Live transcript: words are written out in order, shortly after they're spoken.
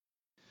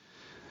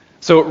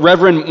So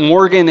Reverend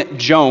Morgan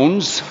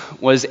Jones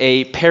was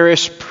a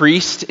parish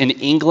priest in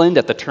England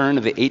at the turn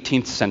of the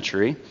 18th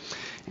century,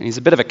 and he's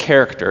a bit of a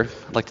character.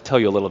 I'd like to tell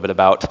you a little bit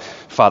about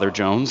Father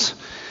Jones.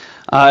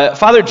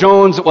 Father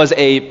Jones was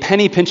a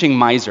penny-pinching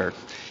miser.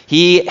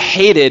 He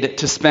hated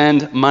to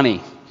spend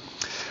money.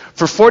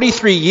 For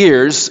 43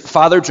 years,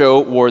 Father Joe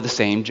wore the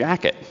same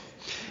jacket.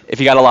 If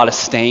he got a lot of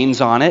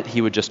stains on it,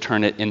 he would just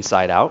turn it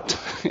inside out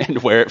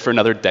and wear it for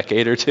another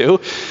decade or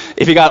two.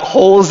 If he got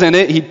holes in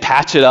it, he'd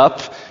patch it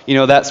up,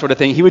 that sort of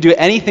thing. He would do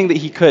anything that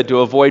he could to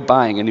avoid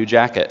buying a new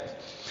jacket.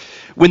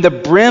 When the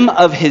brim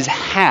of his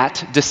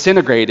hat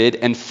disintegrated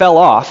and fell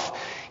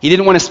off, he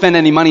didn't want to spend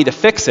any money to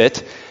fix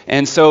it,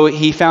 and so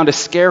he found a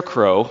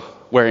scarecrow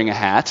wearing a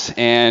hat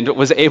and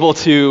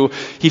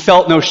he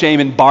felt no shame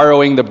in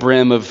borrowing the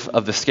brim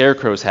of the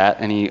scarecrow's hat,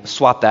 and he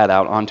swapped that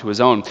out onto his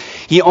own.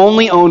 He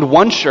only owned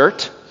one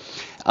shirt.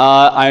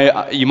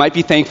 You might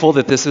be thankful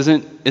that this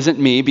isn't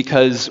me,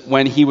 because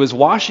when he was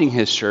washing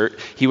his shirt,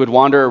 he would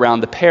wander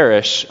around the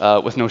parish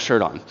with no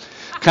shirt on.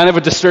 Kind of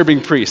a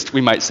disturbing priest,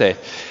 we might say.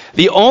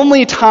 The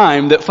only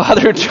time that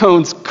Father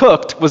Jones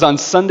cooked was on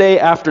Sunday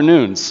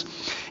afternoons.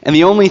 And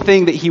the only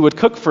thing that he would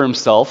cook for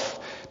himself,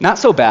 not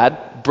so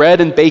bad,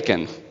 bread and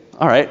bacon.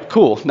 All right,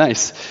 cool,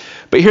 nice.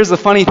 But here's the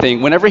funny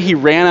thing. Whenever he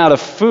ran out of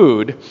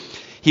food,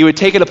 he would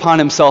take it upon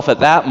himself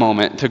at that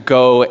moment to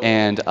go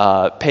and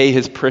pay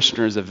his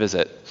parishioners a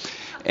visit.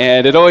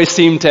 And it always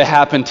seemed to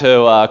happen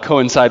to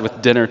coincide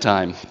with dinner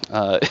time.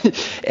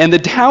 And the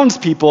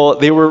townspeople,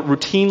 they were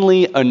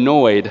routinely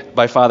annoyed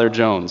by Father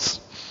Jones.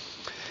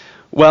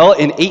 Well,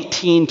 in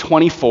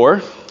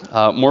 1824,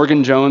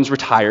 Morgan Jones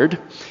retired.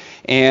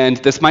 And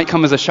this might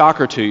come as a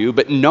shocker to you,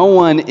 but no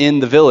one in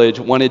the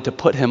village wanted to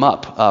put him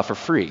up for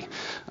free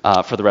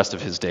for the rest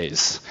of his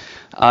days.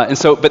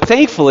 But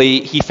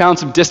thankfully, he found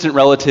some distant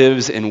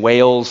relatives in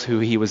Wales who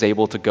he was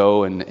able to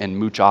go and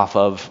mooch off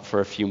of for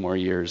a few more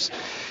years.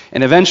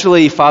 And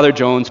eventually, Father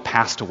Jones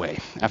passed away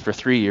after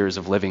 3 years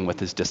of living with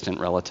his distant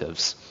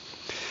relatives.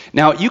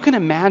 Now, you can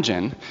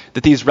imagine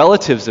that these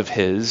relatives of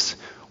his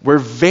were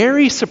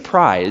very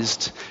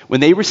surprised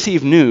when they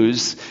received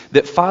news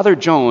that Father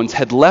Jones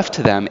had left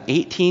to them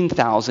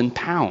 18,000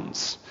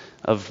 pounds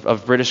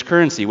of British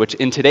currency, which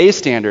in today's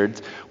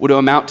standards would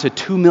amount to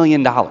 $2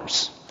 million.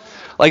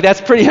 Like,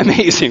 that's pretty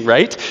amazing,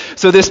 right?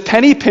 So this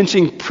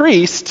penny-pinching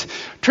priest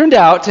turned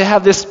out to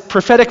have this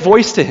prophetic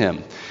voice to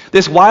him.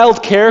 This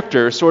wild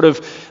character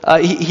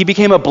he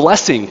became a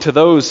blessing to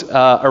those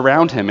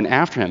around him and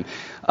after him.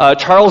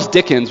 Charles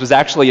Dickens was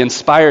actually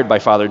inspired by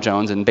Father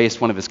Jones and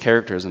based one of his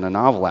characters in a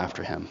novel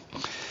after him.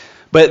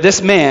 But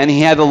this man,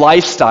 he had the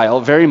lifestyle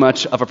very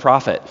much of a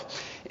prophet.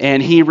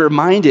 And he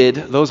reminded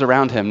those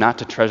around him not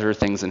to treasure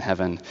things in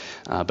heaven,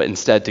 but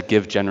instead to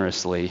give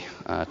generously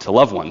to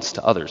loved ones,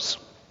 to others.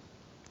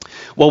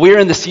 Well, we're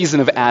in the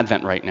season of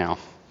Advent right now.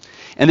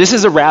 And this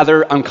is a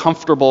rather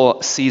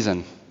uncomfortable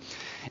season.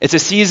 It's a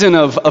season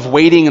of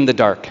waiting in the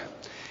dark.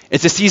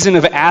 It's a season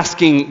of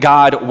asking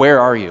God, where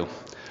are you?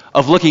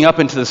 Of looking up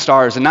into the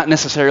stars and not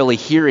necessarily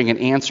hearing an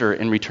answer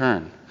in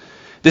return.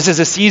 This is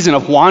a season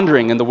of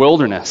wandering in the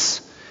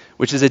wilderness,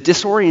 which is a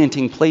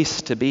disorienting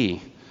place to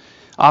be.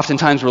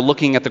 Oftentimes we're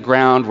looking at the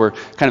ground, we're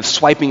kind of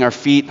swiping our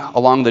feet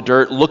along the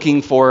dirt,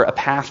 looking for a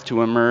path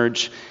to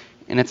emerge,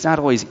 and it's not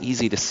always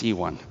easy to see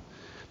one.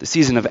 The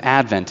season of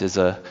Advent is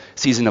a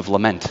season of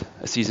lament,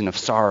 a season of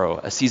sorrow,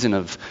 a season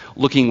of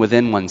looking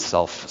within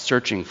oneself,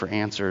 searching for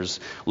answers,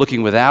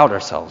 looking without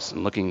ourselves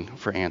and looking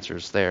for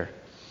answers there.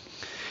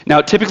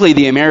 Now, typically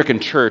the American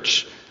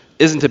church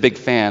isn't a big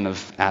fan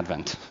of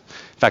Advent.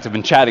 In fact, I've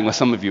been chatting with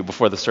some of you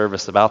before the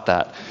service about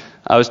that.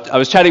 I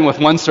was chatting with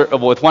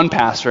one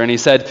pastor, and he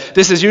said,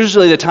 this is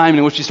usually the time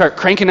in which you start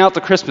cranking out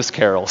the Christmas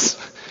carols.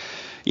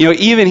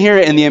 Even here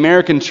in the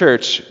American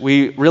church,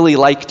 we really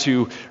like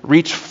to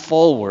reach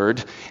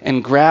forward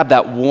and grab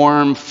that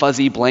warm,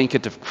 fuzzy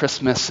blanket of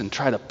Christmas and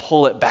try to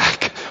pull it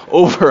back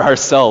over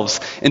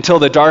ourselves until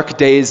the dark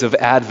days of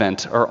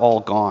Advent are all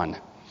gone.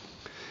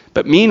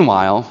 But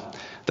meanwhile,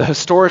 the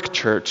historic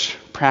church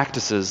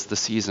practices the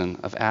season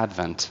of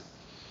Advent.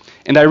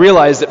 And I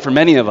realize that for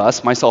many of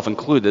us, myself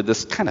included,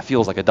 this kind of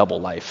feels like a double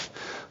life.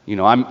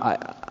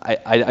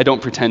 I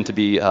don't pretend to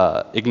be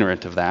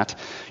ignorant of that.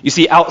 You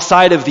see,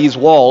 outside of these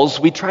walls,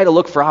 we try to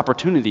look for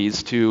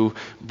opportunities to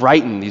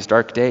brighten these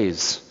dark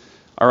days.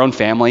 Our own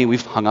family,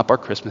 we've hung up our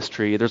Christmas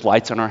tree. There's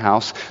lights on our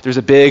house. There's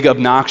a big,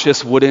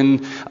 obnoxious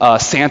wooden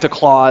Santa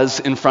Claus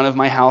in front of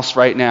my house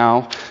right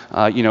now.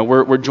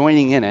 We're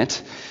joining in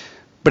it.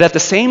 But at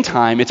the same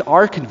time, it's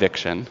our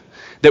conviction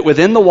that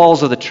within the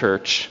walls of the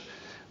church,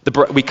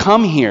 we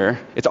come here,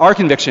 it's our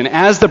conviction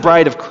as the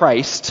bride of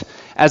Christ,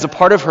 as a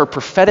part of her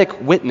prophetic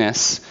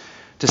witness,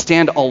 to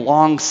stand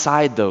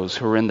alongside those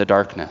who are in the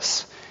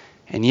darkness.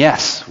 And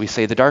yes, we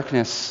say the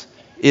darkness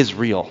is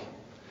real.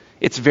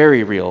 It's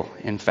very real,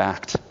 in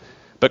fact.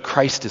 But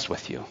Christ is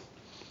with you.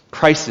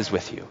 Christ is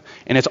with you.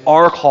 And it's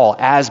our call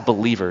as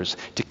believers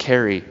to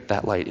carry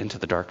that light into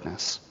the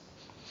darkness.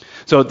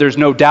 So there's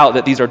no doubt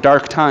that these are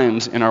dark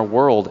times in our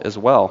world as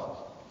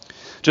well.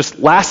 Just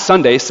last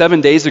Sunday, 7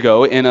 days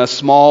ago, in a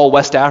small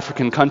West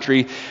African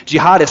country,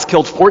 jihadists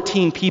killed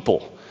 14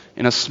 people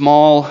in a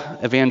small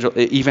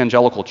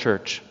evangelical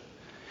church.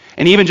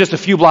 And even just a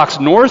few blocks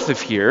north of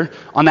here,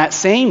 on that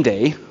same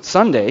day,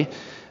 Sunday,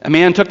 a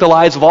man took the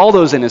lives of all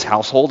those in his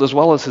household as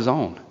well as his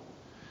own.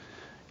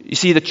 You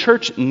see, the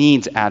church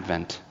needs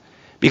Advent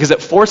because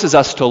it forces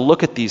us to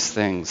look at these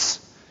things.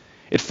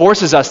 It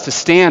forces us to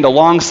stand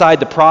alongside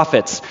the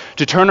prophets,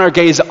 to turn our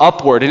gaze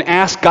upward and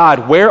ask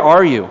God, where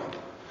are you?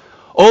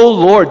 O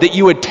Lord, that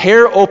you would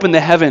tear open the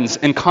heavens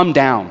and come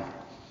down.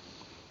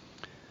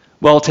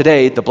 Well,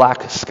 today, the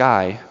black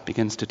sky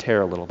begins to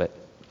tear a little bit.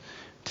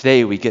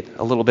 Today, we get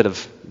a little bit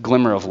of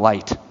glimmer of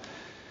light.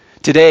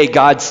 Today,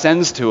 God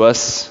sends to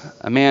us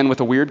a man with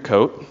a weird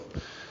coat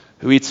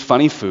who eats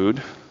funny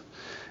food,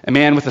 a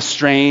man with a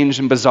strange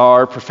and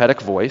bizarre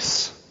prophetic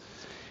voice,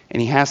 and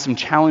he has some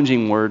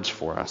challenging words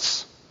for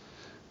us.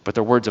 But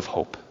they're words of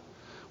hope,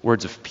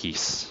 words of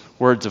peace,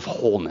 words of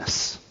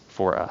wholeness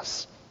for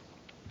us.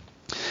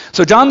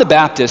 So John the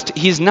Baptist,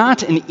 he's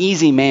not an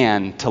easy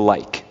man to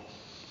like.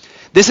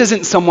 This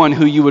isn't someone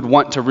who you would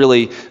want to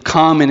really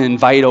come and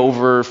invite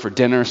over for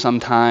dinner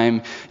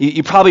sometime.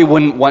 You probably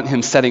wouldn't want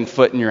him setting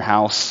foot in your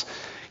house.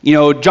 You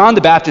know, John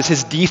the Baptist,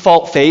 his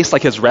default face,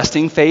 like his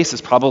resting face,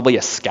 is probably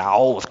a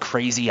scowl with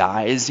crazy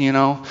eyes,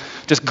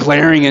 just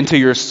glaring into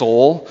your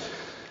soul.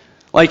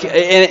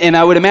 And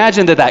I would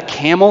imagine that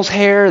camel's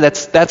hair,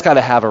 that's got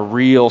to have a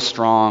real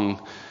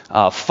strong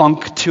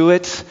funk to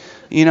it.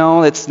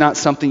 It's not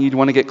something you'd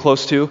want to get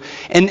close to.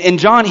 And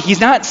John, he's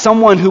not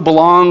someone who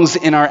belongs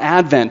in our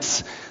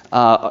Advent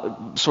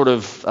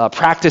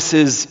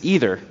practices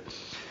either.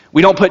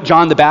 We don't put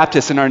John the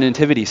Baptist in our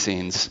nativity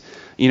scenes.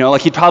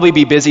 He'd probably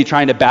be busy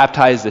trying to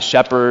baptize the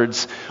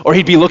shepherds, or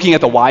he'd be looking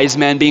at the wise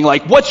men being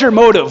like, what's your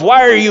motive?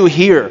 Why are you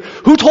here?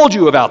 Who told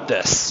you about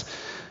this?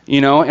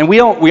 And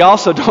we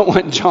also don't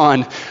want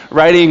John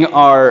writing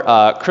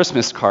our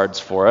Christmas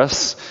cards for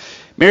us.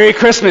 Merry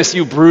Christmas,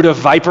 you brood of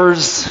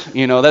vipers.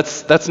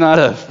 That's not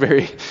a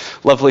very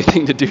lovely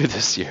thing to do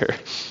this year.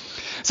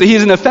 So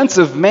he's an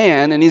offensive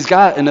man, and he's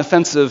got an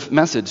offensive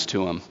message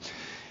to him.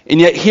 And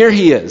yet here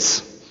he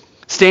is,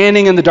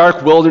 standing in the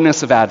dark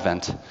wilderness of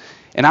Advent.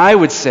 And I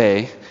would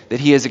say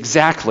that he is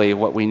exactly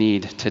what we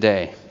need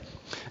today.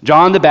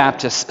 John the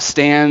Baptist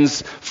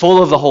stands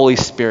full of the Holy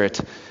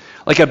Spirit,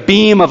 like a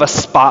beam of a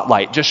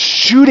spotlight, just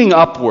shooting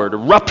upward,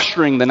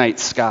 rupturing the night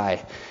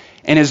sky.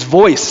 And his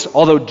voice,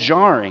 although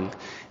jarring,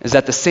 is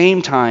at the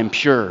same time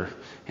pure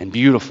and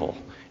beautiful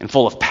and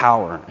full of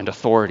power and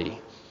authority.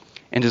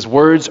 And his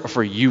words are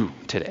for you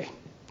today.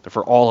 They're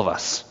for all of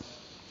us.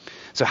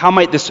 So how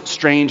might this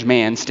strange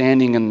man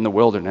standing in the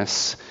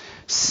wilderness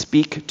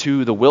speak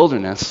to the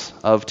wilderness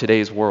of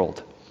today's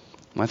world?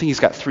 Well, I think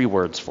he's got 3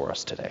 words for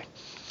us today.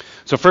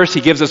 So first,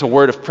 he gives us a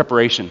word of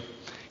preparation.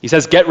 He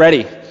says, get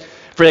ready,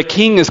 for the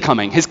king is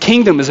coming. His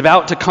kingdom is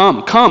about to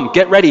come. Come,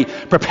 get ready.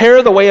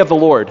 Prepare the way of the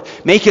Lord.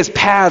 Make his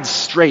paths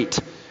straight.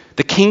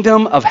 The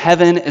kingdom of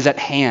heaven is at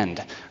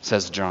hand,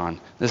 says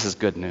John. This is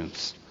good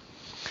news.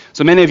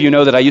 So many of you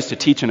know that I used to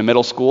teach in a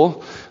middle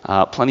school.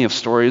 Plenty of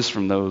stories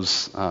from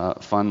those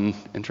fun,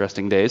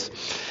 interesting days.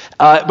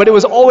 But it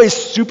was always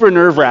super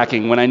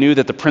nerve-wracking when I knew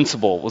that the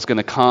principal was going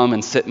to come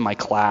and sit in my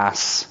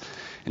class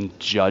and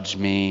judge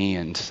me.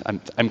 And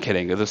I'm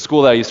kidding. The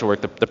school that I used to work,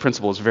 the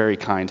principal was very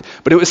kind.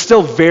 But it was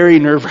still very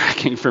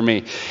nerve-wracking for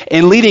me.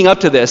 And leading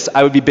up to this,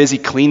 I would be busy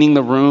cleaning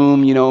the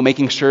room,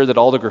 making sure that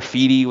all the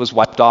graffiti was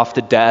wiped off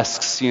the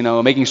desks,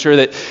 making sure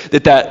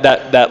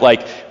that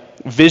like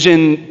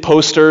vision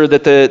poster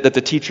that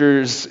the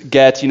teachers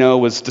get,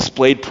 was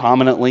displayed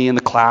prominently in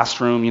the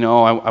classroom.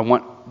 I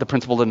want the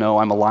principal to know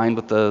I'm aligned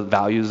with the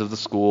values of the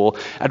school.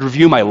 I'd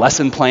review my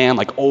lesson plan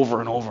like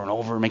over and over and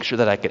over, make sure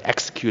that I could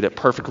execute it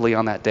perfectly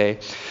on that day,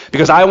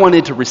 because I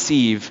wanted to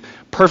receive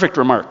perfect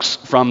remarks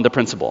from the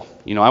principal.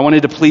 I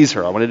wanted to please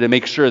her. I wanted to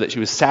make sure that she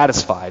was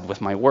satisfied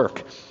with my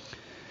work.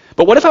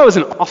 But what if I was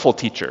an awful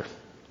teacher?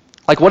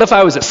 Like, what if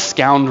I was a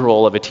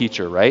scoundrel of a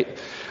teacher, right?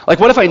 Like,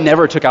 what if I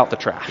never took out the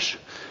trash?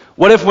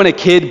 What if when a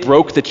kid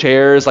broke the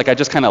chairs, like I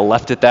just kind of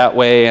left it that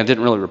way and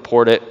didn't really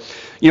report it?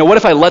 What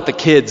if I let the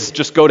kids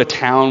just go to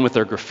town with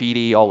their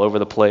graffiti all over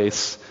the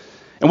place?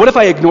 And what if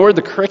I ignored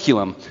the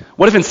curriculum?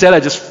 What if instead I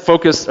just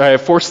forced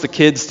the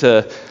kids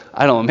to,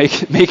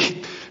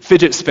 make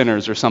fidget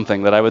spinners or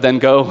something that I would then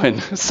go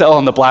and sell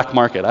on the black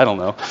market? I don't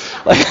know.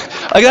 Like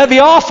that'd be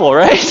awful,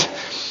 right?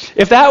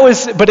 If that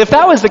was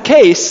the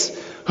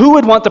case, who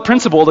would want the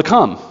principal to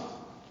come?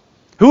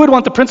 Who would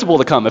want the principal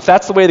to come if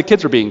that's the way the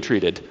kids were being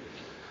treated?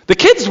 The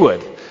kids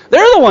would.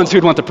 They're the ones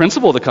who'd want the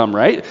principal to come,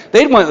 right?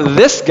 They'd want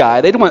this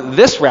guy, they'd want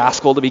this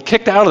rascal to be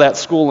kicked out of that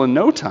school in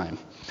no time.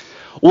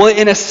 Well,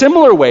 in a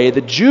similar way,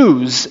 the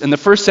Jews in the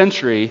first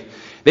century,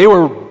 they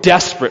were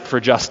desperate for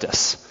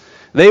justice.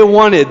 They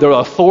wanted the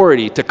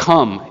authority to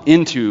come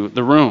into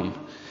the room.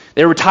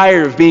 They were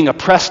tired of being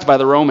oppressed by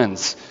the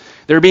Romans.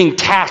 They were being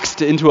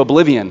taxed into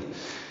oblivion.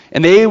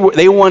 And they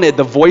wanted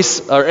the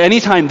voice, or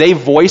anytime they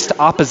voiced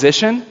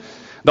opposition,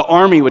 the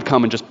army would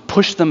come and just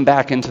push them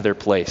back into their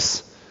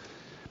place.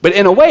 But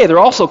in a way, they're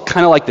also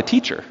kind of like the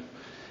teacher.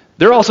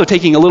 They're also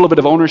taking a little bit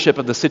of ownership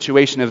of the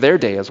situation of their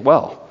day as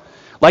well.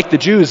 Like the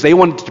Jews, they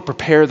wanted to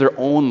prepare their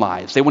own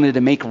lives. They wanted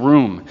to make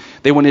room.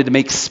 They wanted to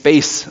make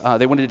space.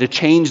 They wanted to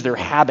change their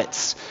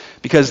habits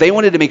because they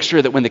wanted to make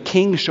sure that when the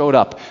king showed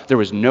up, there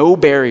was no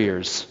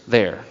barriers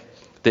there,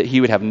 that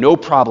he would have no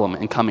problem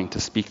in coming to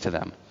speak to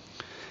them.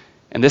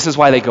 And this is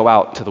why they go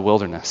out to the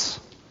wilderness.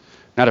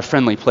 Not a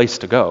friendly place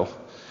to go.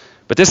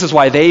 But this is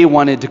why they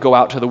wanted to go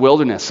out to the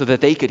wilderness, so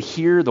that they could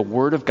hear the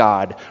word of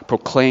God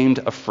proclaimed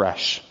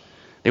afresh.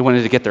 They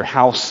wanted to get their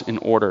house in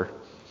order.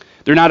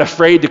 They're not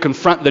afraid to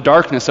confront the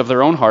darkness of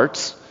their own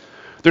hearts.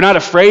 They're not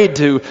afraid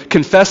to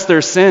confess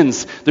their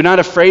sins. They're not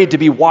afraid to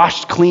be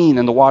washed clean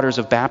in the waters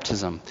of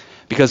baptism,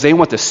 because they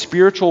want the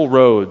spiritual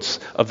roads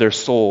of their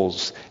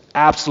souls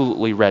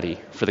absolutely ready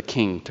for the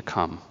King to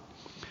come.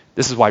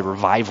 This is why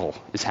revival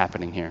is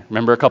happening here.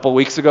 Remember a couple of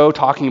weeks ago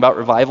talking about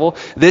revival?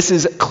 This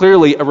is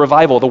clearly a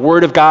revival. The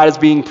word of God is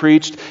being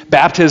preached.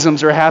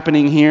 Baptisms are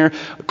happening here.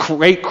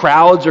 Great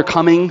crowds are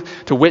coming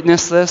to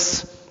witness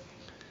this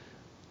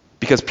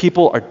because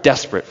people are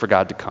desperate for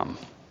God to come.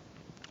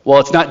 Well,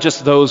 it's not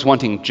just those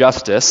wanting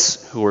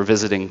justice who are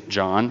visiting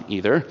John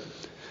either.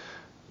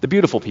 The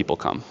beautiful people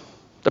come.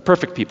 The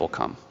perfect people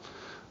come.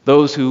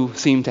 Those who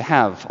seem to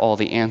have all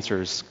the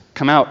answers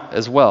come out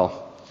as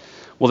well.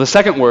 Well, the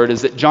second word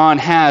is that John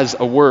has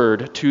a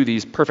word to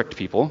these perfect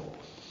people.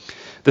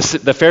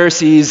 The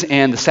Pharisees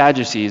and the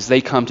Sadducees,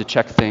 they come to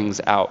check things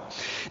out.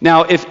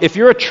 Now, if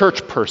you're a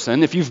church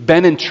person, if you've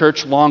been in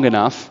church long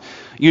enough,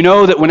 you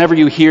know that whenever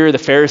you hear the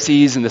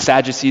Pharisees and the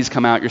Sadducees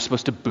come out, you're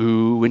supposed to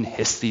boo and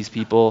hiss these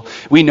people.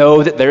 We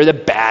know that they're the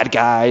bad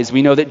guys.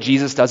 We know that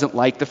Jesus doesn't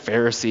like the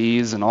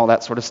Pharisees and all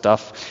that sort of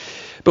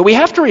stuff. But we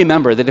have to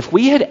remember that if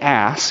we had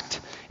asked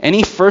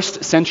any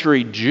first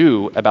century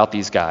Jew about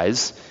these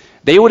guys,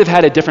 they would have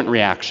had a different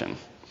reaction.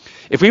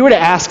 If we were to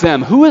ask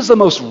them, who is the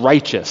most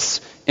righteous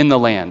in the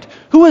land?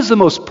 Who is the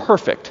most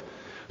perfect?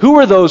 Who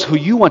are those who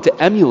you want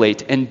to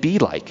emulate and be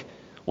like?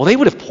 Well, they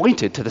would have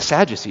pointed to the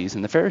Sadducees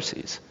and the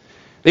Pharisees.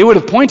 They would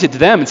have pointed to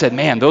them and said,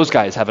 man, those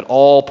guys have it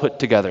all put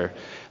together.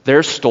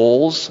 Their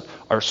stoles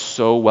are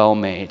so well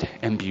made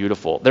and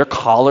beautiful. Their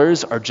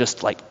collars are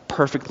just like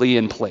perfectly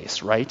in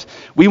place, right?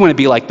 We want to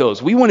be like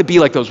those. We want to be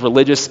like those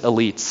religious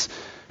elites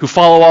who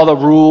follow all the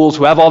rules,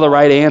 who have all the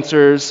right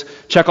answers,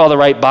 check all the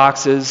right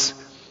boxes.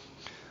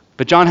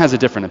 But John has a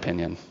different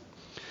opinion.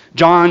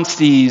 John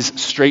sees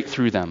straight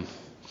through them.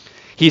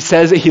 He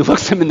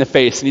looks them in the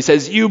face and he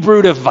says, you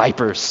brood of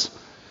vipers.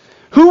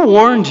 Who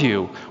warned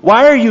you?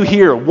 Why are you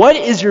here? What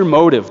is your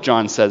motive?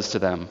 John says to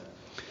them.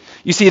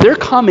 You see, they're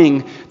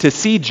coming to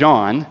see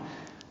John,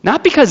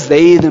 not because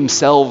they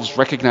themselves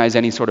recognize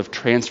any sort of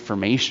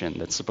transformation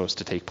that's supposed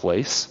to take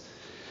place.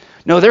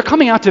 No, they're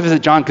coming out to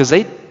visit John because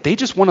they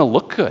just want to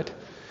look good.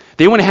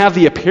 They want to have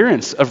the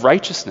appearance of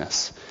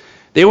righteousness.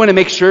 They want to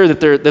make sure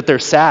that their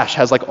sash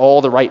has like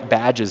all the right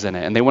badges in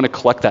it, and they want to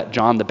collect that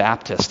John the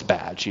Baptist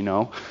badge, you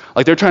know?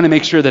 Like they're trying to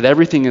make sure that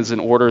everything is in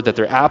order, that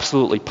they're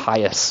absolutely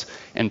pious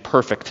and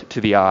perfect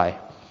to the eye.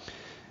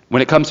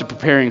 When it comes to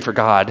preparing for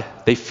God,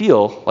 they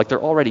feel like they're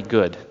already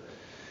good.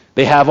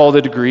 They have all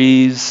the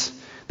degrees,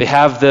 they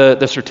have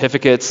the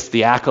certificates,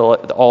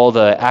 all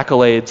the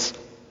accolades.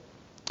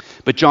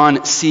 But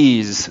John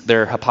sees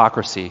their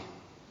hypocrisy.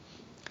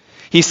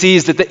 He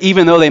sees that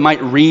even though they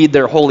might read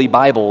their holy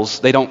Bibles,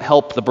 they don't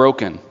help the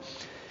broken.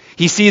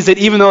 He sees that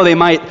even though they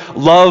might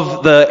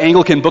love the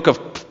Anglican Book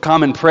of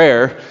Common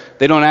Prayer,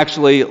 they don't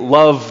actually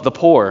love the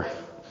poor.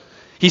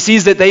 He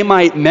sees that they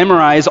might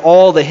memorize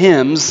all the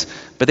hymns,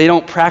 but they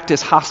don't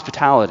practice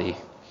hospitality.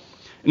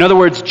 In other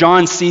words,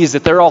 John sees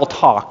that they're all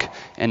talk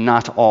and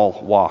not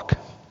all walk.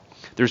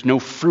 There's no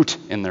fruit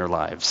in their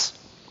lives.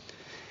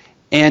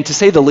 And to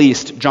say the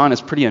least, John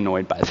is pretty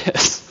annoyed by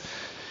this.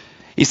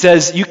 He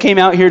says, you came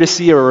out here to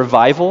see a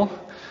revival?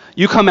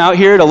 You come out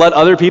here to let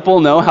other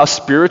people know how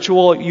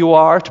spiritual you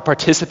are, to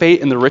participate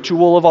in the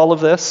ritual of all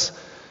of this?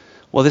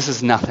 Well, this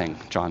is nothing,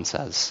 John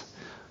says.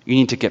 You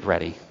need to get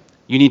ready.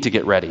 You need to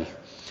get ready.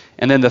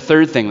 And then the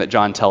third thing that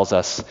John tells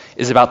us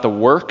is about the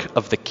work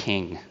of the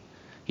king.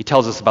 He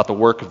tells us about the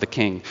work of the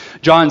king.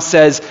 John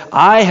says,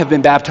 I have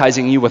been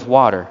baptizing you with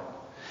water,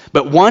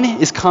 but one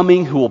is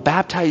coming who will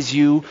baptize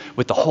you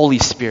with the Holy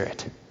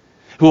Spirit,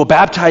 who will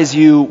baptize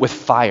you with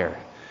fire.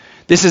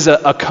 This is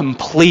a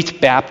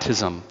complete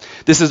baptism.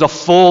 This is a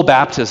full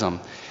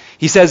baptism.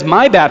 He says,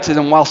 my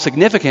baptism, while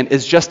significant,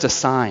 is just a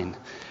sign.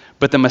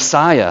 But the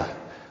Messiah,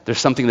 there's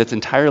something that's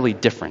entirely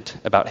different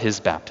about his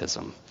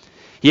baptism.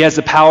 He has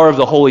the power of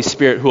the Holy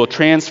Spirit who will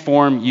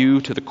transform you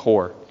to the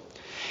core.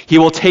 He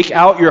will take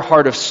out your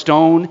heart of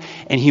stone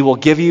and he will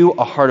give you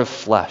a heart of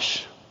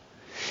flesh.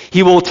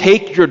 He will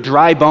take your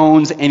dry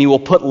bones and he will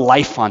put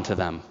life onto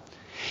them.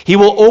 He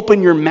will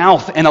open your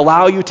mouth and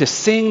allow you to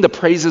sing the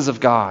praises of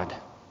God.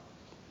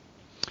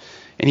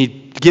 And he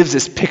gives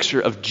this picture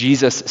of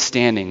Jesus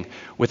standing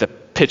with a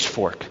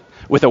pitchfork,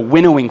 with a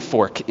winnowing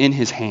fork in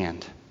his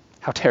hand.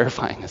 How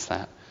terrifying is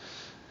that?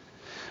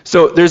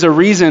 So there's a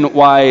reason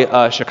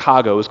why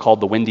Chicago is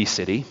called the Windy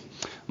City.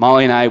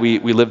 Molly and I, we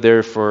lived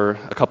there for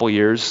a couple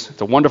years.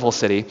 It's a wonderful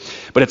city,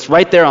 but it's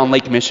right there on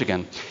Lake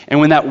Michigan. And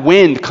when that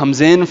wind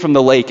comes in from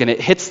the lake and it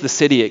hits the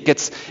city, it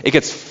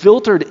gets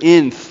filtered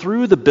in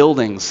through the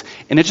buildings,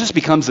 and it just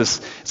becomes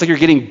this, it's like you're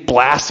getting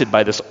blasted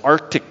by this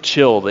Arctic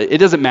chill. It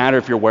doesn't matter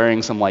if you're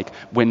wearing some like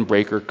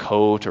windbreaker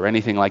coat or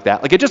anything like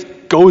that. Like it just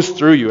goes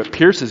through you, it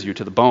pierces you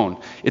to the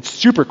bone. It's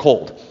super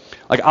cold.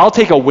 Like I'll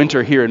take a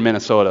winter here in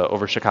Minnesota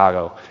over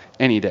Chicago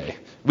any day.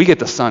 We get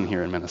the sun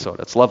here in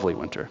Minnesota. It's lovely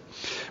winter.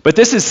 But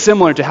this is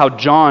similar to how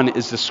John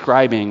is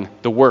describing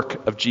the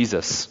work of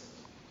Jesus.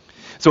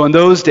 So in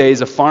those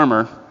days, a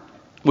farmer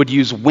would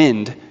use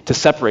wind to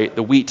separate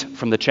the wheat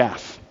from the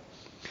chaff.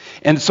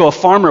 And so a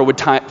farmer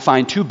would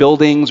find two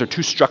buildings or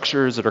two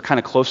structures that are kind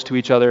of close to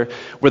each other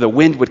where the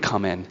wind would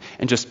come in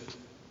and just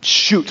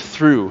shoot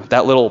through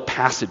that little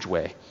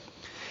passageway.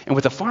 And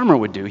what the farmer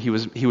would do, he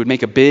would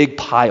make a big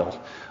pile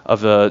of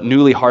the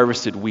newly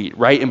harvested wheat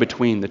right in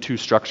between the two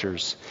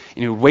structures.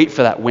 And he would wait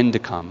for that wind to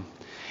come.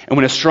 And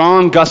when a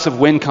strong gust of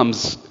wind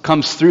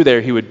comes through there,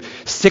 he would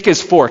stick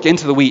his fork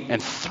into the wheat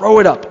and throw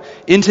it up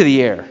into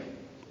the air.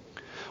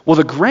 Well,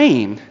 the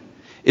grain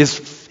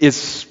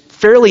is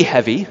fairly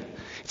heavy.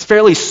 It's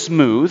fairly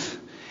smooth.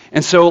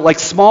 And so like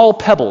small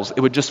pebbles, it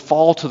would just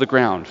fall to the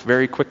ground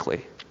very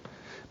quickly.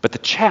 But the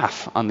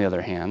chaff, on the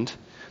other hand,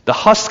 the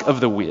husk of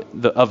the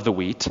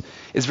wheat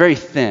is very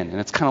thin, and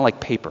it's kind of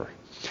like paper.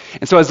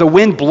 And so as the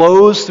wind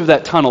blows through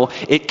that tunnel,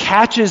 it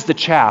catches the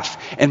chaff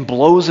and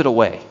blows it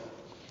away.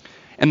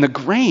 And the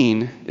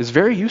grain is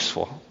very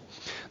useful.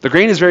 The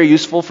grain is very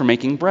useful for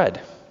making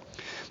bread.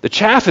 The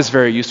chaff is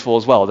very useful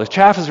as well. The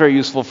chaff is very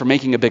useful for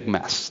making a big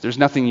mess. There's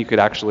nothing you could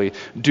actually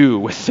do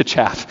with the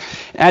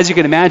chaff. As you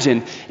can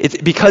imagine,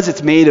 because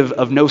it's made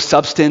of no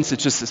substance,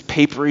 it's just this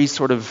papery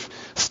sort of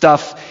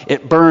stuff,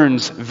 it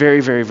burns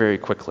very, very, very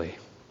quickly.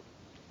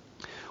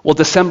 Well,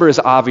 December is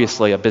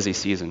obviously a busy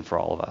season for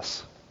all of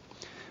us.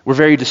 We're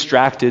very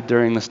distracted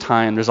during this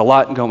time. There's a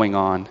lot going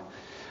on.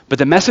 But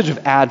the message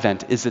of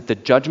Advent is that the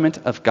judgment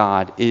of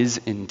God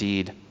is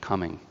indeed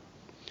coming.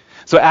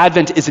 So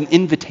Advent is an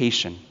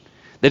invitation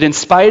that in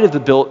spite of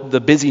the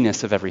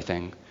busyness of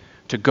everything,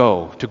 to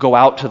go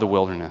out to the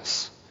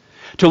wilderness,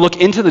 to look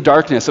into the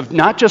darkness of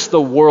not just the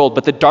world,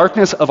 but the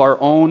darkness of our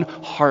own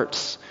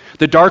hearts,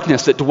 the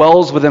darkness that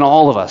dwells within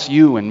all of us,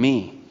 you and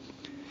me.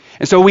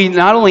 And so we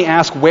not only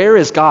ask, where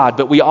is God,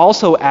 but we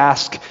also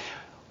ask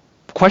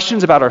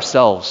questions about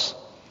ourselves.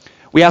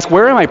 We ask,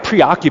 where am I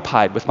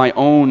preoccupied with my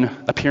own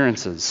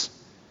appearances?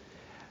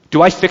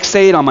 Do I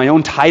fixate on my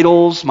own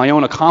titles, my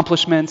own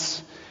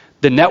accomplishments,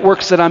 the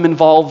networks that I'm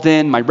involved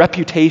in, my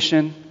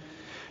reputation?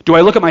 Do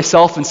I look at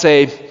myself and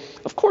say,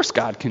 of course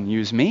God can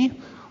use me.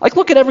 Like,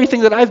 look at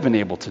everything that I've been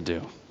able to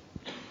do.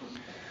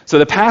 So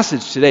the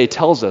passage today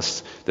tells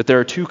us that there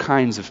are two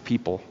kinds of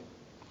people.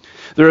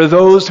 There are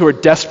those who are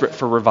desperate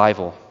for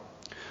revival.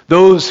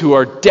 Those who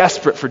are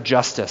desperate for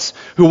justice,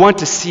 who want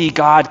to see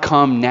God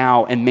come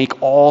now and make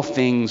all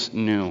things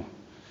new.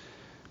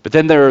 But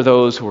then there are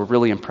those who are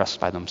really impressed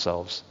by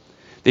themselves.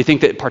 They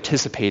think that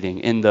participating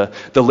in the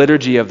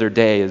liturgy of their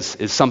day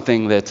is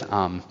something that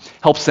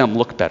helps them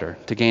look better,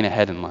 to gain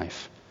ahead in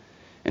life.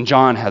 And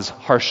John has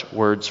harsh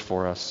words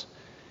for us.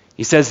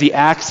 He says the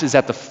axe is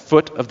at the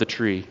foot of the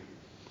tree.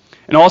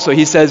 And also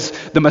he says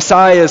the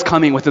Messiah is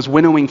coming with his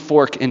winnowing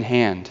fork in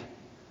hand.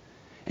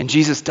 And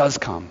Jesus does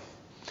come.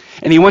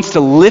 And he wants to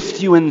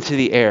lift you into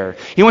the air.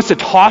 He wants to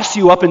toss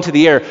you up into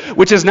the air,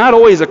 which is not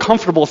always a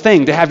comfortable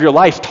thing to have your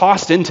life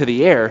tossed into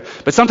the air.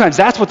 But sometimes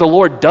that's what the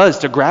Lord does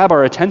to grab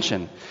our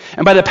attention.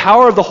 And by the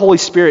power of the Holy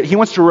Spirit, he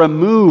wants to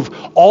remove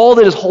all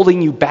that is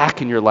holding you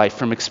back in your life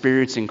from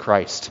experiencing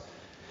Christ.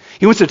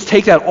 He wants to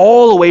take that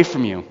all away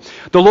from you.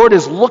 The Lord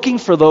is looking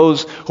for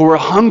those who are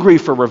hungry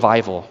for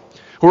revival,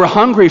 who are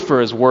hungry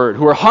for his word,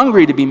 who are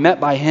hungry to be met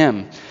by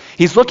him.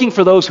 He's looking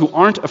for those who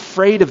aren't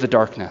afraid of the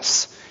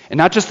darkness. And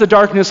not just the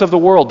darkness of the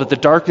world, but the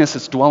darkness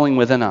that's dwelling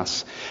within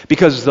us.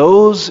 Because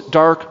those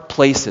dark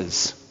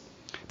places,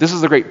 this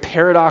is the great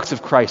paradox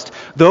of Christ,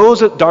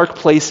 those dark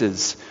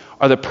places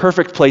are the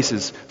perfect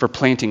places for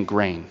planting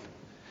grain.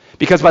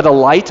 Because by the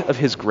light of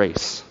his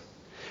grace,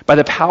 by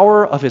the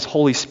power of his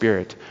Holy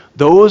Spirit,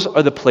 those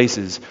are the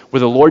places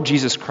where the Lord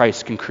Jesus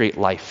Christ can create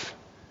life.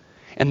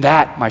 And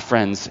that, my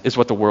friends, is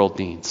what the world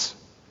needs.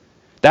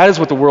 That is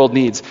what the world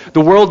needs. The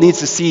world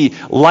needs to see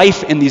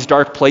life in these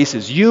dark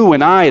places. You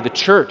and I, the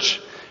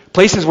church,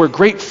 places where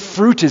great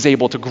fruit is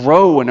able to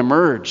grow and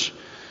emerge.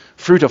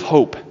 Fruit of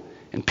hope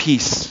and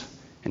peace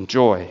and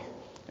joy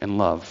and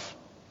love.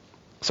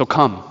 So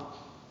come.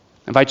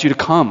 I invite you to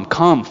come.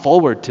 Come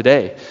forward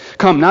today.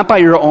 Come not by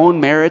your own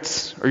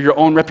merits or your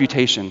own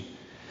reputation,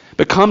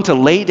 but come to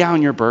lay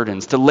down your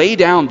burdens, to lay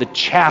down the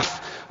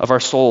chaff of our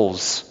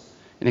souls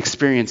and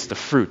experience the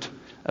fruit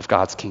of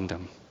God's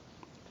kingdom.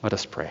 Let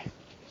us pray.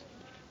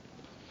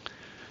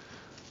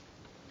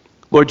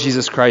 Lord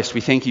Jesus Christ, we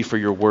thank you for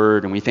your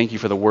word, and we thank you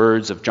for the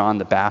words of John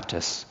the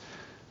Baptist,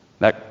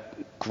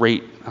 that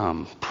great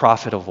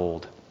prophet of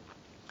old.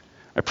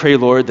 I pray,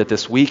 Lord, that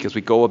this week, as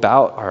we go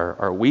about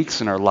our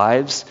weeks and our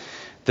lives,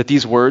 that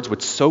these words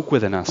would soak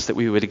within us, that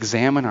we would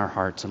examine our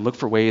hearts and look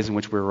for ways in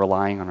which we're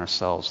relying on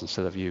ourselves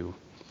instead of you.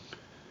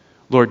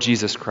 Lord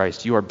Jesus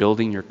Christ, you are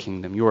building your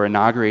kingdom. You are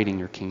inaugurating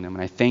your kingdom,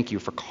 and I thank you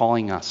for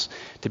calling us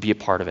to be a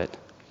part of it.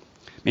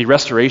 May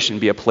Restoration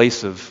be a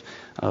place of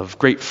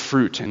great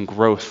fruit and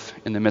growth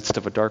in the midst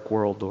of a dark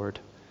world, Lord.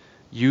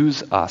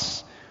 Use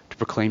us to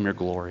proclaim your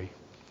glory.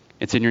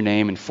 It's in your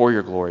name and for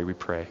your glory we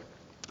pray.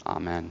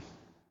 Amen.